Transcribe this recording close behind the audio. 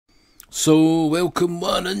So, welcome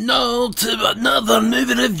one and all to another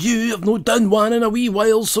movie review. I've not done one in a wee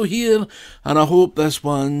while, so here. And I hope this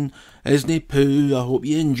one isn't poo. I hope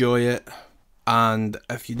you enjoy it. And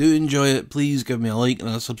if you do enjoy it, please give me a like and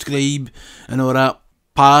a subscribe and all that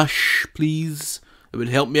pash, please. It would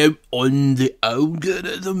help me out on the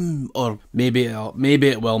algorithm. Or maybe it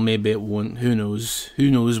will, maybe it won't. Who knows?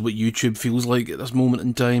 Who knows what YouTube feels like at this moment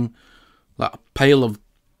in time? That pile of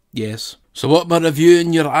yes. So what am I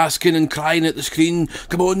reviewing? You're asking and crying at the screen.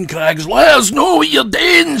 Come on, Craggs, let us know what you're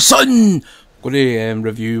doing, son! I'm going to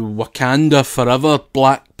review Wakanda Forever,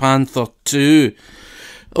 Black Panther 2.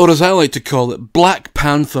 Or as I like to call it, Black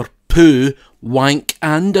Panther Poo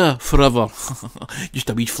Wankanda Forever. Just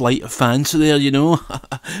a wee flight of fancy there, you know.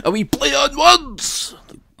 A wee play on words!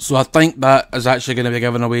 So I think that is actually going to be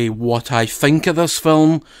giving away what I think of this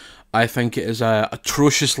film. I think it is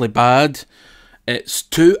atrociously bad. It's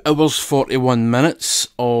 2 hours 41 minutes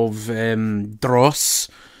of dross.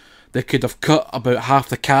 They could have cut about half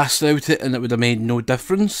the cast out it and it would have made no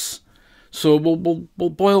difference. So we'll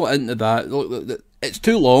boil it into that. Look, it's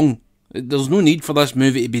too long. There's no need for this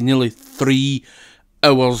movie to be nearly 3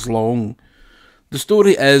 hours long. The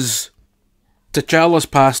story is T'Challa's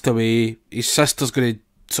passed away. His sister's going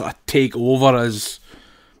to sort of take over as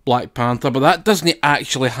Black Panther, but that doesn't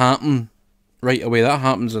actually happen right away. That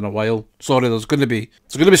happens in a while. Sorry, there's going to be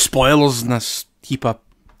spoilers in this heap of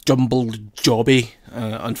jumbled jobby.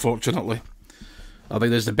 Unfortunately, I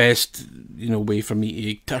think that's the best way for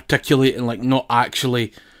me to articulate and not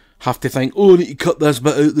actually have to think, oh, I need to cut this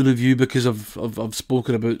bit out of the review because I've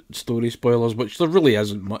spoken about story spoilers, which there really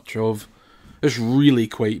isn't much of. It's really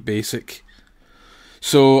quite basic.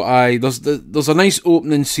 So there's a nice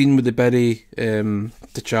opening scene with the Berry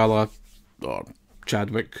T'Challa or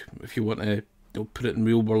Chadwick, if you want to put it in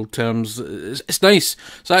real world terms. It's nice.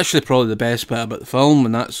 It's actually probably the best bit about the film,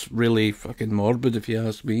 and that's really fucking morbid if you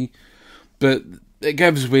ask me. But it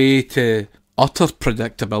gives way to utter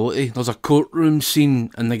predictability. There's a courtroom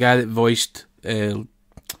scene, and the guy that voiced Odin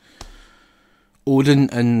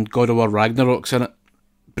in God of War Ragnarok's in it.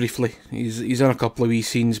 Briefly, he's in a couple of wee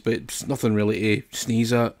scenes, but it's nothing really to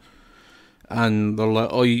sneeze at. And they're like,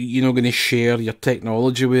 "Oh, you're not going to share your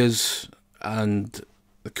technology with us?" And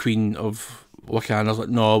the Queen of Wakanda's like,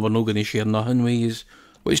 "No, we're not going to share nothing with you,"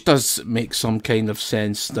 which does make some kind of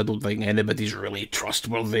sense. I don't think anybody's really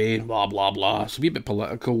trustworthy. Blah blah blah. It's a wee bit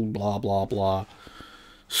political. Blah blah blah.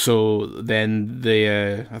 So then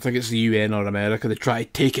I think it's the UN or America, they try to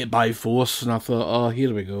take it by force, and I thought, oh,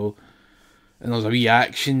 here we go. And there's a wee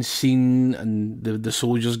action scene, and the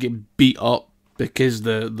soldiers get beat up because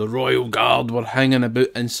the Royal Guard were hanging about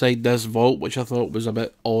inside this vault, which I thought was a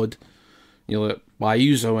bit odd. You're like, why are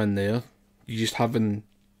you so in there? You just having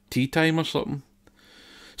tea time or something?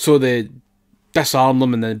 So they disarm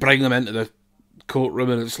them and then bring them into the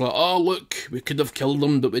courtroom, and it's like, oh look, we could have killed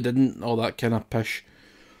them, but we didn't. All that kind of pish.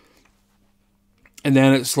 And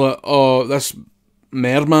then it's like, oh, this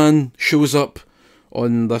merman shows up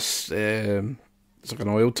on this, it's like an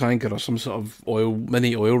oil tanker or some sort of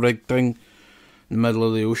mini oil rig thing in the middle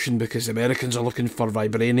of the ocean because the Americans are looking for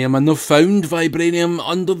vibranium, and they've found vibranium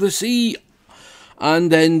under the sea.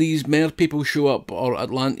 And then these mer people show up, or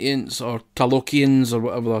Atlanteans, or Talokians, or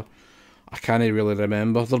whatever. I can't really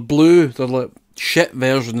remember. They're blue. They're like shit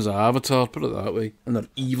versions of Avatar, put it that way. And they're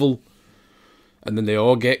evil. And then they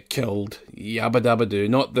all get killed. Yabba dabba doo.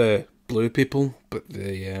 Not the blue people, but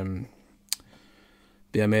the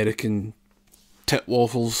American tit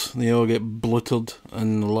waffles. They all get bluttered,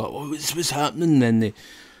 and they're like, oh, what's happening? And then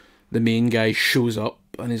the main guy shows up,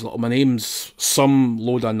 and he's like, oh, my name's some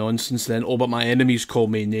load of nonsense then. Oh, but my enemies call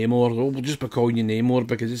me Namor. Oh, we'll just be calling you Namor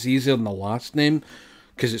because it's easier than the last name,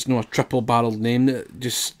 because it's not a triple-barreled name that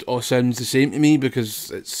just all sounds the same to me,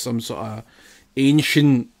 because it's some sort of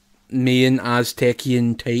ancient Mayan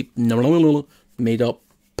Aztecian type made up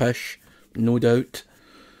pish, no doubt.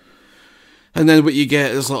 And then what you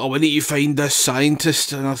get is like, oh, we need to find this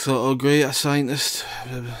scientist. And I thought, oh great, a scientist.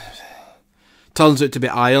 Turns out to be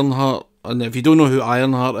Ironheart. And if you don't know who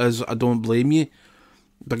Ironheart is, I don't blame you,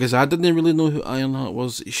 because I didn't really know who Ironheart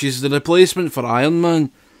was. She's the replacement for Iron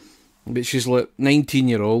Man, but she's like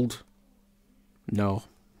 19-year-old. No,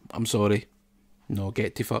 I'm sorry. No,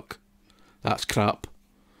 get to fuck. That's crap.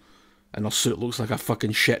 And her suit looks like a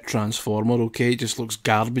fucking shit transformer, okay? It just looks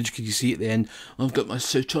garbage, because you see at the end, I've got my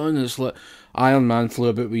suit on, and it's like, Iron Man flew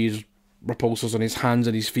about with his repulsors on his hands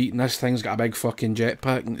and his feet, and this thing's got a big fucking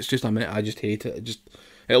jetpack, and it's just a minute, I just hate it.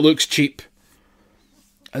 It looks cheap.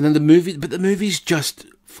 And then the movie's just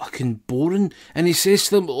fucking boring. And he says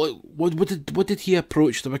to them, like, what did he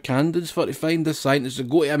approach the Wakandans for to find this scientist to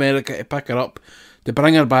go to America to pick her up They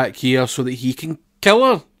bring her back here so that he can kill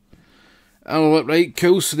her. And I'm like, right,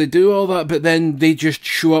 cool, so they do all that, but then they just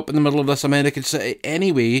show up in the middle of this American city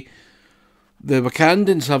anyway. The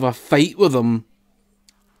Wakandans have a fight with them,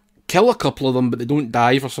 kill a couple of them, but they don't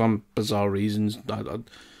die for some bizarre reasons. I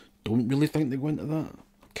don't really think they go into that.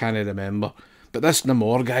 Can't remember. But this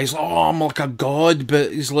Namor guy's like, oh, I'm like a god,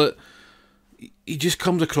 but he's like, he just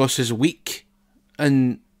comes across as weak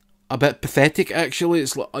and a bit pathetic, actually.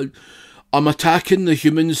 It's like, I'm attacking the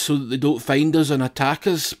humans so that they don't find us and attack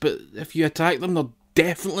us, but if you attack them, they're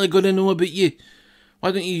definitely going to know about you.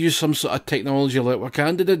 Why don't you use some sort of technology like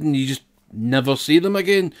Wakanda did and you just never see them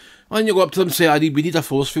again? Why don't you go up to them and say, we need a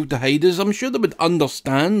force field to hide us? I'm sure they would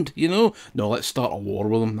understand, you know? No, let's start a war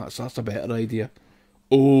with them. That's a better idea.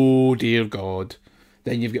 Oh, dear God.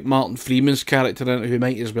 Then you've got Martin Freeman's character in it who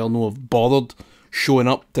might as well not have bothered showing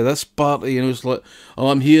up to this party. You know, it's like, oh,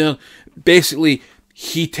 I'm here. Basically,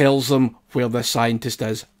 he tells them where the scientist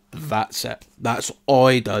is. That's it. That's all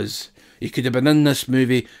he does. He could have been in this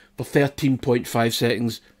movie for 13.5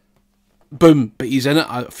 seconds. Boom. But he's in it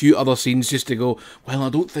a few other scenes just to go, well, I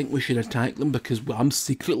don't think we should attack them because I'm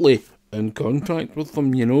secretly in contact with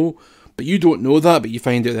them, you know. But you don't know that, but you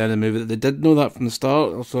find out at the end of the movie that they did know that from the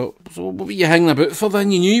start. So what were you hanging about for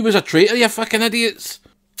then? You knew he was a traitor, you fucking idiots.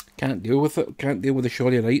 Can't deal with it. Can't deal with the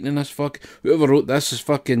shoddy writing in this fuck. Whoever wrote this is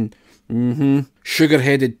fucking,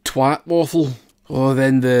 sugar-headed twat waffle. Oh,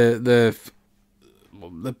 then the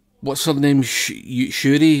what's her name?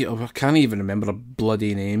 Shuri? Oh, I can't even remember her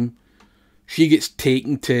bloody name. She gets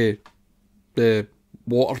taken to the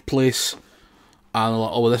water place. And they're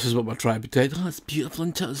like, oh, this is what we're trying to protect. Oh, it's beautiful,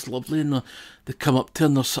 isn't it? It's lovely. And they come up to her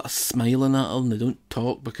and they're sort of smiling at her and they don't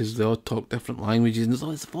talk because they all talk different languages. And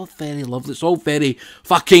it's all very lovely. It's all very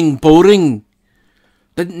fucking boring.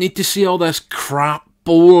 Didn't need to see all this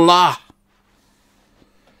crapola.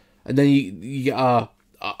 And then you get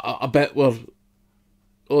a bit where,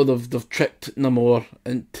 oh, they've tricked Namor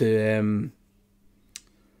into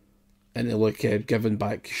like giving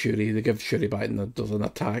back Shuri. They give Shuri back and there's an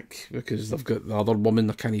attack because they've got the other woman.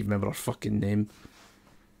 I can't even remember her fucking name.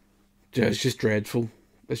 Yeah, it's just dreadful.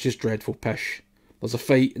 It's just dreadful pish. There's a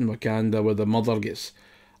fight in Wakanda where the mother gets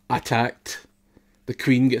attacked. The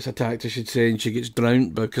queen gets attacked, I should say, and she gets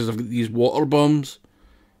drowned because of these water bombs.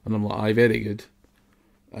 And I'm like, aye, very good.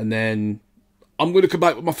 And then I'm going to come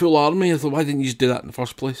back with my full army. I thought, why didn't you just do that in the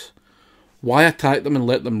first place? Why attack them and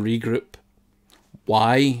let them regroup?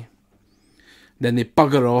 Why? Then they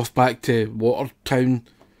bugger off back to Watertown.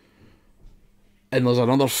 And there's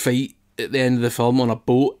another fight at the end of the film on a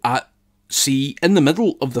boat at sea, in the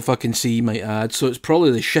middle of the fucking sea, might add. So it's probably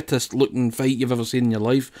the shittest looking fight you've ever seen in your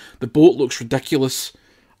life. The boat looks ridiculous.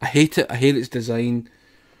 I hate it. I hate its design.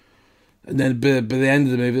 And then by the end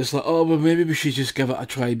of the movie, it's like, oh, well, maybe we should just give it a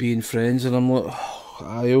try being friends. And I'm like, oh,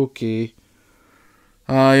 aye, okay.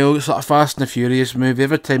 Aye, it's like a Fast and the Furious movie.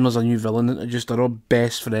 Every time there's a new villain, they're all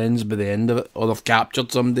best friends by the end of it. Or they've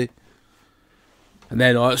captured somebody. And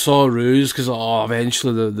then it's all a ruse, because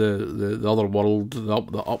eventually the other world, the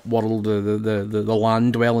up world, the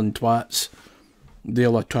land-dwelling twats,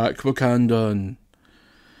 they'll attack Wakanda and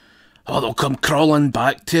they'll come crawling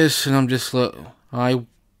back to us. And I'm just like, aye,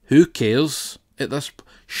 who cares at this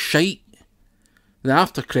shite? The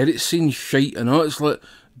after credits scene shite, and it's like,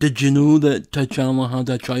 did you know that T'Challa had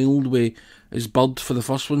a child with his bird for the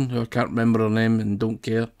first one, who I can't remember her name and don't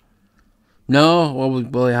care? No,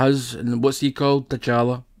 well he has, and what's he called?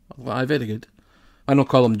 T'Challa. Aye, very good. I don't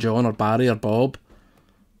call him John or Barry or Bob.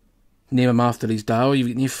 Name him after his dad. You've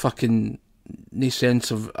got no fucking, no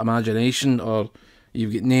sense of imagination, or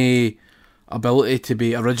you've got no ability to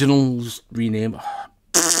be originals. Rename.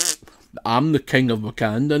 I'm the king of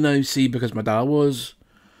Wakanda now, see, because my dad was.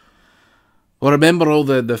 Well, remember all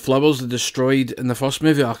the flowers they destroyed in the first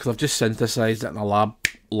movie? Because I've just synthesised it in a lab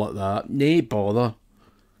like that. Nay bother.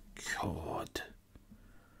 God.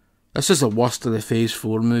 This is the worst of the Phase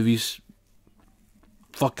 4 movies.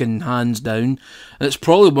 Fucking hands down. And it's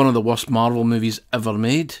probably one of the worst Marvel movies ever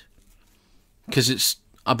made. Because it's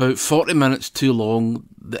about 40 minutes too long.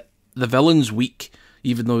 The villain's weak,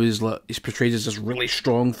 even though he's portrayed as this really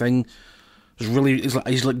strong thing.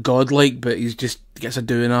 He's like godlike, but he's just gets a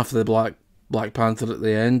doing after the Black Panther at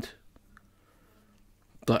the end.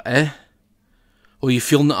 Like, oh, you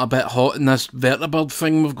feeling it a bit hot in this vertibird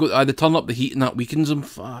thing we've got? They turn up the heat and that weakens them.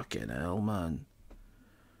 Fucking hell, man.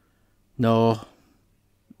 No,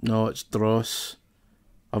 it's dross.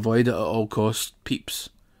 Avoid it at all costs, peeps.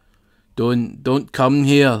 Don't come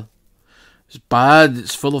here. It's bad.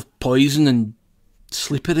 It's full of poison and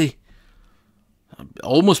sleepery.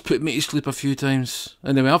 Almost put me to sleep a few times.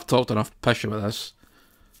 Anyway, I've talked enough pish about this.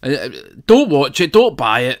 Don't watch it, don't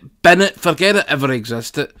buy it, bin it, forget it ever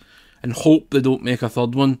existed, and hope they don't make a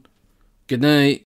third one. Good night.